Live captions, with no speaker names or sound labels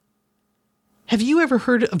Have you ever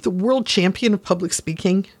heard of the World Champion of Public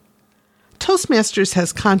Speaking? Toastmasters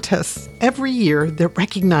has contests every year that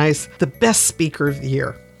recognize the best speaker of the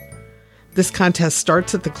year. This contest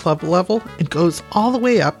starts at the club level and goes all the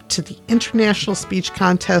way up to the International Speech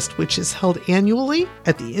Contest, which is held annually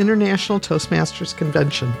at the International Toastmasters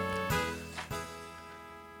Convention.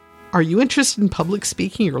 Are you interested in public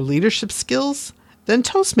speaking or leadership skills? Then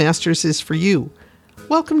Toastmasters is for you.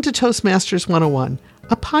 Welcome to Toastmasters 101,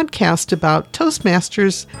 a podcast about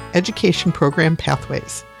Toastmasters education program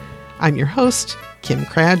pathways. I'm your host, Kim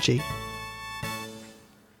Craggy.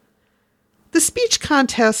 The speech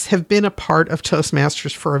contests have been a part of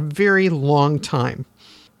Toastmasters for a very long time.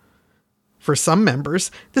 For some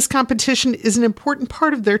members, this competition is an important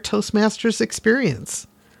part of their Toastmasters experience.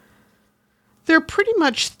 There are pretty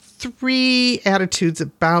much three attitudes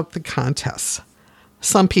about the contests.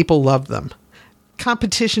 Some people love them.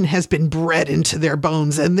 Competition has been bred into their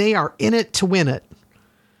bones, and they are in it to win it.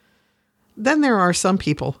 Then there are some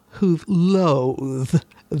people who loathe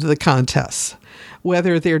the contests,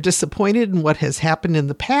 whether they're disappointed in what has happened in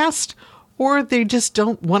the past or they just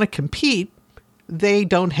don't want to compete. They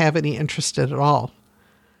don't have any interest at all.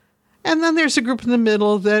 And then there's a group in the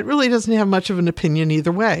middle that really doesn't have much of an opinion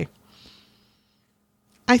either way.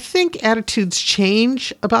 I think attitudes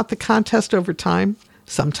change about the contest over time.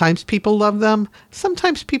 Sometimes people love them,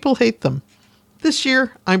 sometimes people hate them. This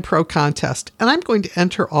year, I'm pro-contest, and I'm going to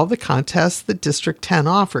enter all the contests that District 10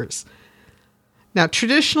 offers. Now,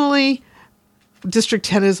 traditionally, District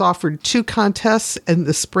 10 has offered two contests in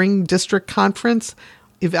the Spring District Conference,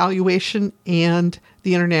 Evaluation, and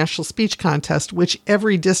the International Speech Contest, which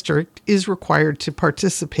every district is required to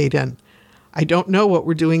participate in. I don't know what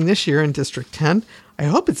we're doing this year in District 10. I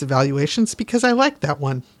hope it's Evaluations because I like that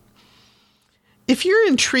one. If you're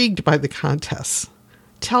intrigued by the contests,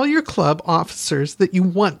 tell your club officers that you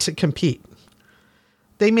want to compete.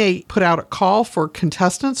 They may put out a call for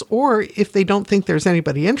contestants, or if they don't think there's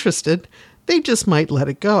anybody interested, they just might let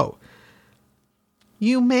it go.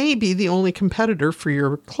 You may be the only competitor for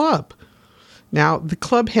your club. Now, the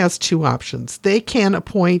club has two options. They can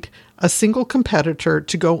appoint a single competitor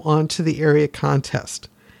to go on to the area contest.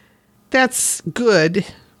 That's good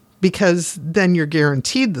because then you're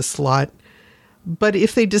guaranteed the slot. But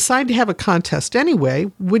if they decide to have a contest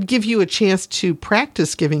anyway, would give you a chance to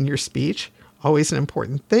practice giving your speech, always an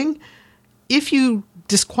important thing. If you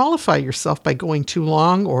disqualify yourself by going too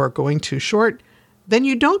long or going too short, then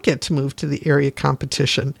you don't get to move to the area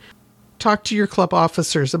competition. Talk to your club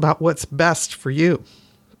officers about what's best for you.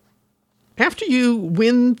 After you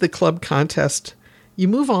win the club contest, you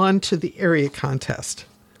move on to the area contest.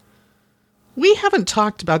 We haven't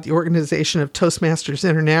talked about the organization of Toastmasters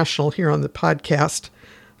International here on the podcast,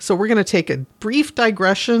 so we're going to take a brief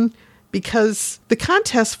digression because the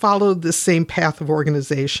contests follow the same path of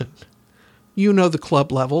organization. You know the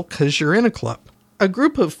club level because you're in a club. A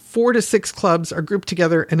group of 4 to 6 clubs are grouped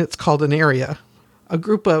together and it's called an area. A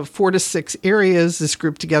group of 4 to 6 areas is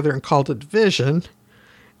grouped together and called a division.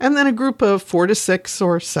 And then a group of 4 to 6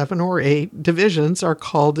 or 7 or 8 divisions are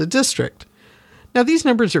called a district. Now, these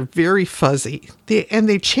numbers are very fuzzy, and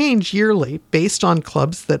they change yearly based on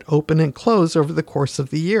clubs that open and close over the course of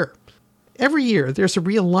the year. Every year, there's a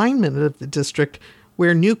realignment of the district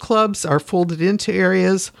where new clubs are folded into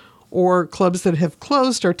areas or clubs that have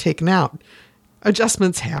closed are taken out.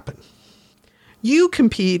 Adjustments happen. You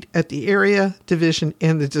compete at the area, division,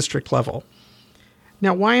 and the district level.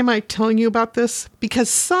 Now, why am I telling you about this? Because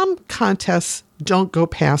some contests don't go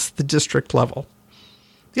past the district level.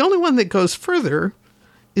 The only one that goes further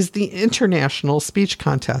is the International Speech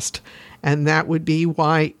Contest, and that would be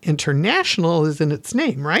why international is in its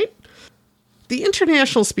name, right? The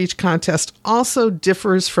International Speech Contest also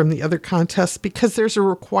differs from the other contests because there's a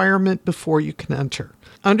requirement before you can enter.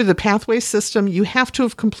 Under the pathway system, you have to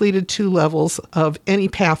have completed 2 levels of any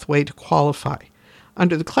pathway to qualify.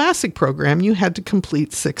 Under the classic program, you had to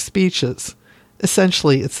complete 6 speeches.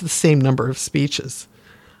 Essentially, it's the same number of speeches.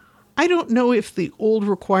 I don't know if the old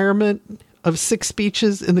requirement of 6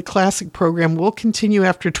 speeches in the classic program will continue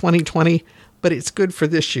after 2020, but it's good for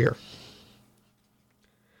this year.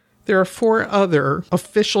 There are 4 other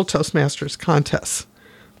official Toastmasters contests: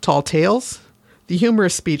 Tall Tales, the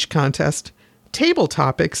Humorous Speech Contest, Table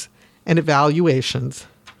Topics, and Evaluations.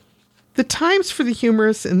 The times for the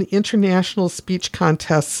humorous and the international speech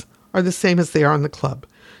contests are the same as they are in the club.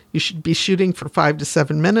 You should be shooting for 5 to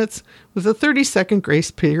 7 minutes with a 30-second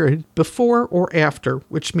grace period before or after,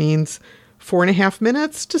 which means 4.5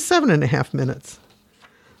 minutes to 7.5 minutes.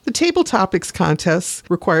 The Table Topics contest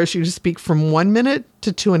requires you to speak from 1 minute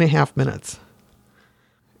to 2.5 minutes.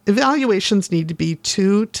 Evaluations need to be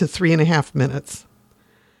 2 to 3.5 minutes.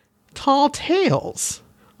 Tall tales,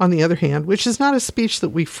 on the other hand, which is not a speech that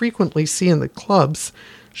we frequently see in the clubs,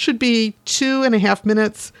 should be 2.5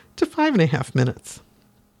 minutes to 5.5 minutes.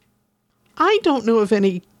 I don't know of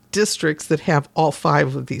any districts that have all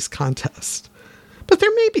 5 of these contests, but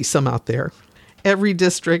there may be some out there. Every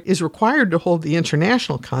district is required to hold the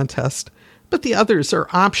international contest, but the others are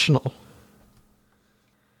optional.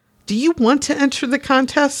 Do you want to enter the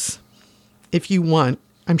contests? If you want,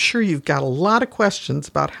 I'm sure you've got a lot of questions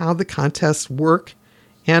about how the contests work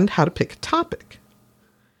and how to pick a topic.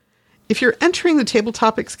 If you're entering the Table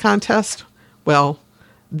Topics contest, well,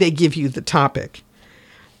 they give you the topic.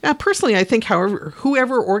 Now, personally, I think, however,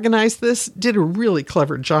 whoever organized this did a really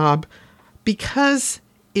clever job because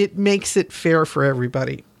it makes it fair for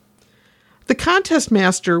everybody. The contest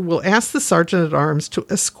master will ask the sergeant-at-arms to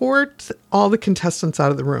escort all the contestants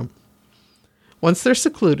out of the room. Once they're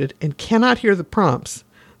secluded and cannot hear the prompts,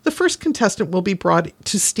 the first contestant will be brought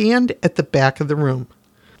to stand at the back of the room.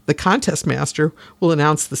 The contest master will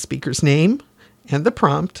announce the speaker's name and the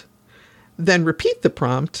prompt, then repeat the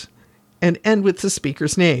prompt, and end with the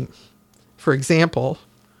speaker's name. For example,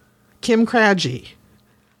 Kim Craggy,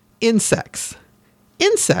 insects.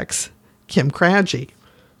 Insects, Kim Craggy.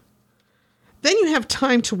 Then you have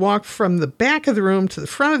time to walk from the back of the room to the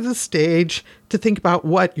front of the stage to think about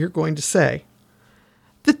what you're going to say.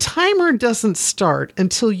 The timer doesn't start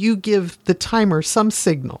until you give the timer some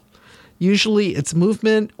signal. Usually it's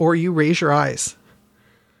movement or you raise your eyes.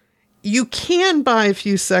 You can buy a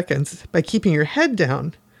few seconds by keeping your head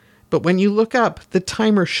down, but when you look up, the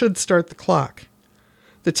timer should start the clock.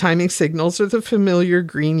 The timing signals are the familiar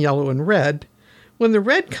green, yellow, and red. When the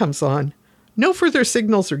red comes on, no further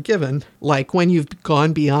signals are given, like when you've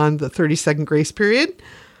gone beyond the 30-second grace period.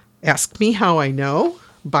 Ask me how I know,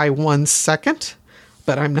 by 1 second,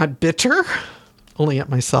 but I'm not bitter, only at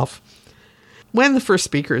myself. When the first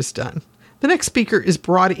speaker is done, the next speaker is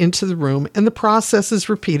brought into the room and the process is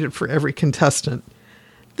repeated for every contestant.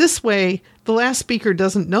 This way, the last speaker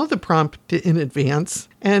doesn't know the prompt in advance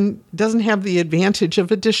and doesn't have the advantage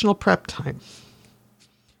of additional prep time.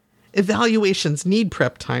 Evaluations need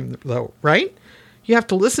prep time, though, right? You have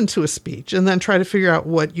to listen to a speech and then try to figure out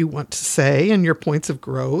what you want to say and your points of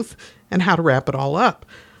growth and how to wrap it all up.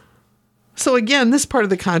 So again, this part of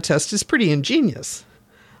the contest is pretty ingenious.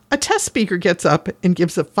 A test speaker gets up and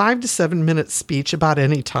gives a 5 to 7 minute speech about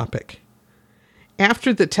any topic.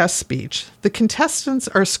 After the test speech, the contestants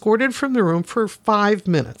are escorted from the room for 5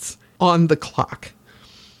 minutes on the clock.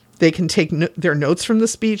 They can take their notes from the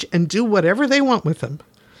speech and do whatever they want with them.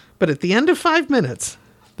 But at the end of 5 minutes,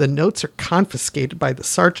 the notes are confiscated by the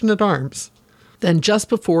sergeant-at-arms. Then just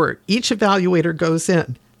before each evaluator goes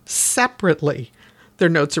in, separately, their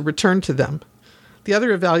notes are returned to them. The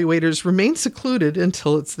other evaluators remain secluded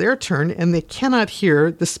until it's their turn and they cannot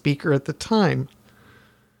hear the speaker at the time.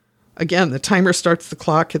 Again, the timer starts the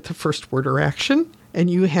clock at the first word or action, and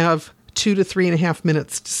you have 2 to 3.5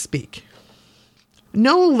 minutes to speak.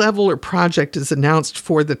 No level or project is announced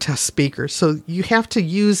for the test speaker, so you have to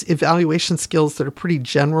use evaluation skills that are pretty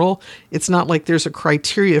general. It's not like there's a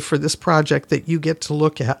criteria for this project that you get to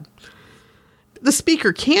look at. The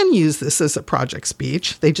speaker can use this as a project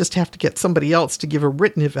speech. They just have to get somebody else to give a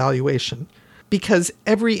written evaluation, because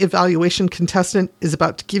every evaluation contestant is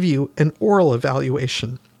about to give you an oral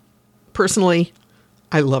evaluation. Personally,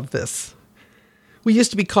 I love this. We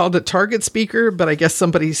used to be called a target speaker, but I guess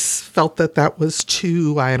somebody felt that was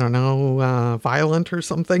too, violent or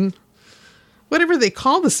something. Whatever they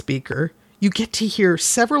call the speaker, you get to hear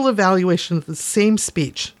several evaluations of the same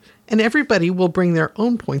speech, and everybody will bring their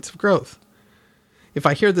own points of growth. If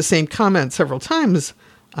I hear the same comment several times,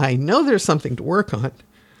 I know there's something to work on.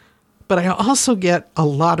 But I also get a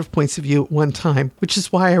lot of points of view at one time, which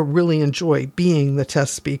is why I really enjoy being the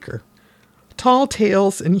test speaker. Tall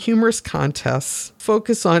tales and humorous contests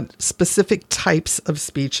focus on specific types of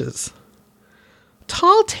speeches.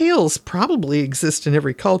 Tall tales probably exist in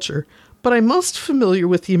every culture, but I'm most familiar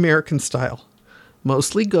with the American style.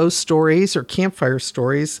 Mostly ghost stories or campfire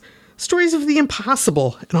stories, stories of the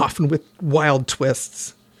impossible, and often with wild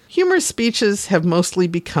twists. Humorous speeches have mostly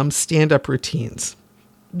become stand-up routines.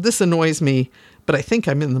 This annoys me, but I think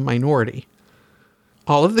I'm in the minority.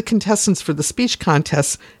 All of the contestants for the speech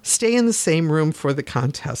contest stay in the same room for the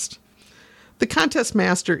contest. The contest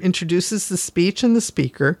master introduces the speech and the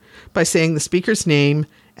speaker by saying the speaker's name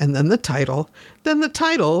and then the title,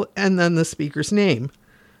 and then the speaker's name.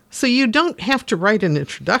 So you don't have to write an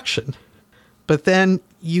introduction, but then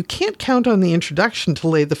you can't count on the introduction to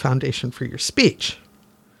lay the foundation for your speech.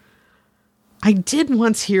 I did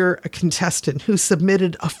once hear a contestant who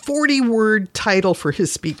submitted a 40-word title for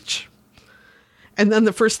his speech. And then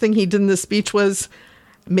the first thing he did in the speech was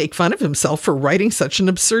make fun of himself for writing such an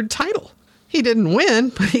absurd title. He didn't win,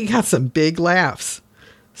 but he got some big laughs.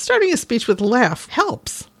 Starting a speech with a laugh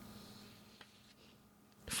helps.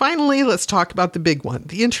 Finally, let's talk about the big one,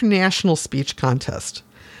 the International Speech Contest.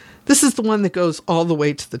 This is the one that goes all the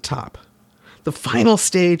way to the top. The final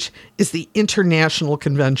stage is the International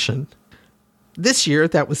Convention. This year,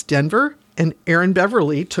 that was Denver, and Aaron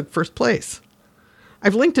Beverly took first place.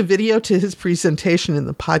 I've linked a video to his presentation in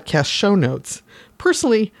the podcast show notes.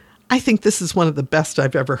 Personally, I think this is one of the best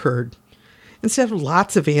I've ever heard. Instead of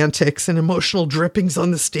lots of antics and emotional drippings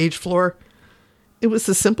on the stage floor, it was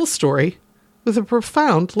a simple story with a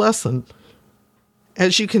profound lesson.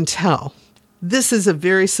 As you can tell, this is a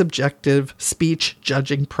very subjective speech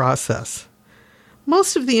judging process.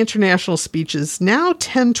 Most of the international speeches now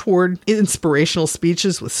tend toward inspirational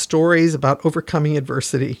speeches with stories about overcoming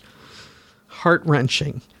adversity.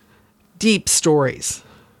 Heart-wrenching, deep stories.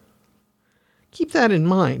 Keep that in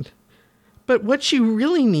mind. But what you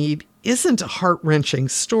really need isn't a heart-wrenching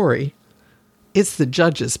story. It's the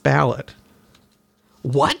judge's ballot.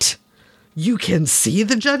 What? You can see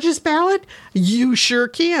the judge's ballot? You sure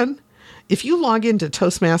can. If you log into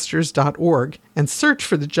Toastmasters.org and search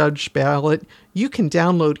for the judge ballot, you can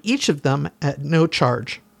download each of them at no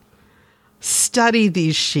charge. Study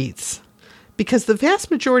these sheets, because the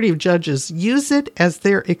vast majority of judges use it as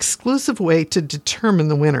their exclusive way to determine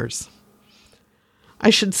the winners. I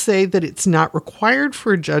should say that it's not required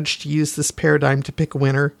for a judge to use this paradigm to pick a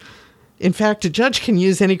winner. In fact, a judge can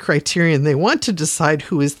use any criterion they want to decide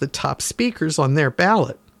who is the top speakers on their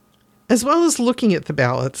ballot. As well as looking at the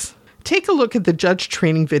ballots, take a look at the judge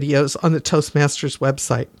training videos on the Toastmasters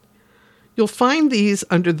website. You'll find these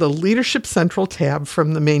under the Leadership Central tab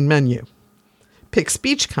from the main menu. Pick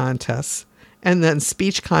Speech Contests, and then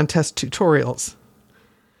Speech Contest Tutorials.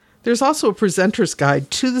 There's also a presenter's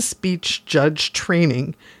guide to the speech judge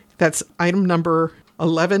training. That's item number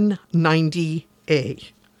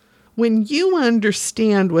 1190A. When you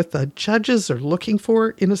understand what the judges are looking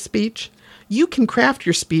for in a speech, you can craft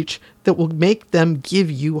your speech that will make them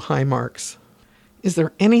give you high marks. Is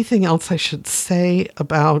there anything else I should say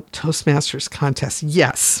about Toastmasters contests?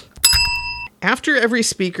 Yes. After every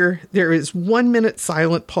speaker, there is 1 minute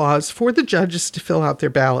silent pause for the judges to fill out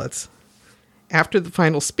their ballots. After the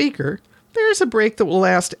final speaker, there is a break that will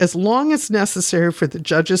last as long as necessary for the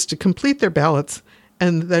judges to complete their ballots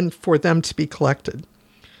and then for them to be collected.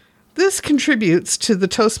 This contributes to the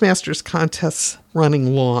Toastmasters contests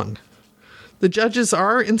running long. The judges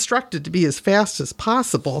are instructed to be as fast as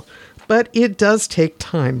possible, but it does take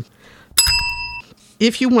time.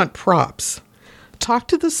 If you want props, talk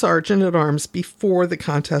to the sergeant at arms before the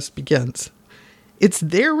contest begins. It's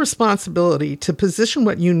their responsibility to position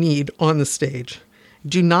what you need on the stage.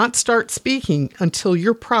 Do not start speaking until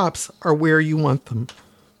your props are where you want them.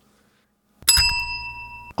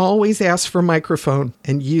 Always ask for a microphone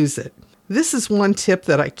and use it. This is one tip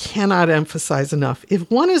that I cannot emphasize enough. If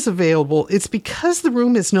one is available, it's because the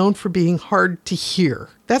room is known for being hard to hear.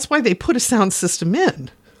 That's why they put a sound system in.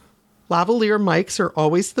 Lavalier mics are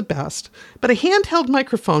always the best, but a handheld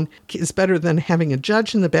microphone is better than having a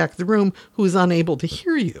judge in the back of the room who is unable to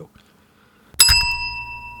hear you.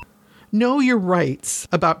 Know your rights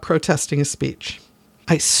about protesting a speech.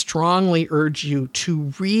 I strongly urge you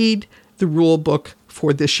to read the rule book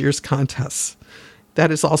for this year's contests.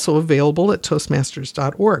 That is also available at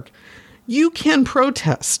Toastmasters.org. You can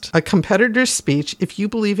protest a competitor's speech if you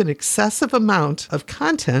believe an excessive amount of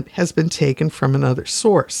content has been taken from another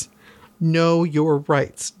source. Know your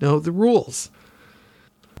rights. Know the rules.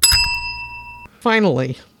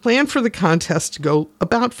 Finally, plan for the contest to go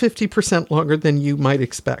about 50% longer than you might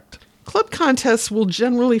expect. Club contests will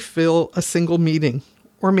generally fill a single meeting,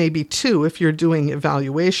 or maybe two if you're doing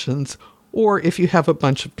evaluations, or if you have a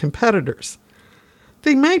bunch of competitors.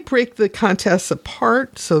 They might break the contests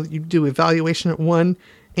apart, so you do evaluation at one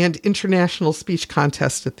and international speech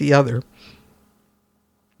contest at the other.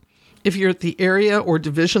 If you're at the area or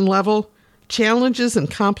division level, challenges and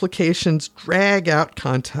complications drag out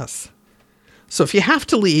contests. So if you have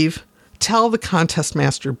to leave, tell the contest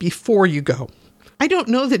master before you go. I don't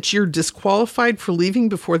know that you're disqualified for leaving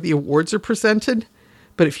before the awards are presented,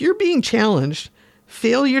 but if you're being challenged,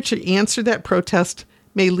 failure to answer that protest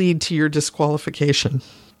may lead to your disqualification.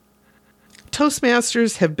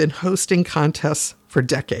 Toastmasters have been hosting contests for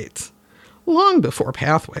decades, long before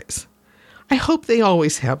Pathways. I hope they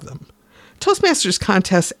always have them. Toastmasters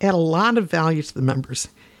contests add a lot of value to the members,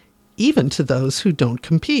 even to those who don't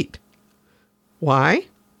compete. Why?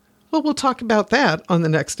 Well, we'll talk about that on the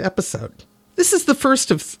next episode. This is the first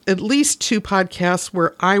of at least 2 podcasts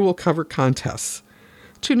where I will cover contests.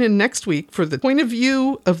 Tune in next week for the point of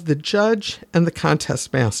view of the judge and the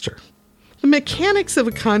contest master. The mechanics of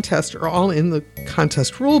a contest are all in the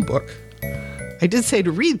contest rule book. I did say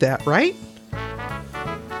to read that, right?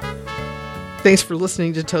 Thanks for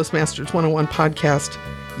listening to Toastmasters 101 podcast.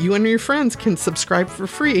 You and your friends can subscribe for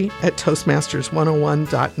free at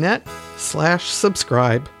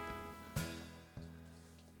toastmasters101.net/subscribe.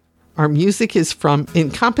 Our music is from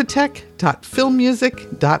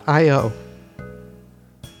incompetech.filmmusic.io.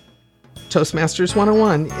 Toastmasters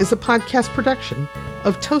 101 is a podcast production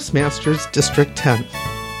of Toastmasters District 10.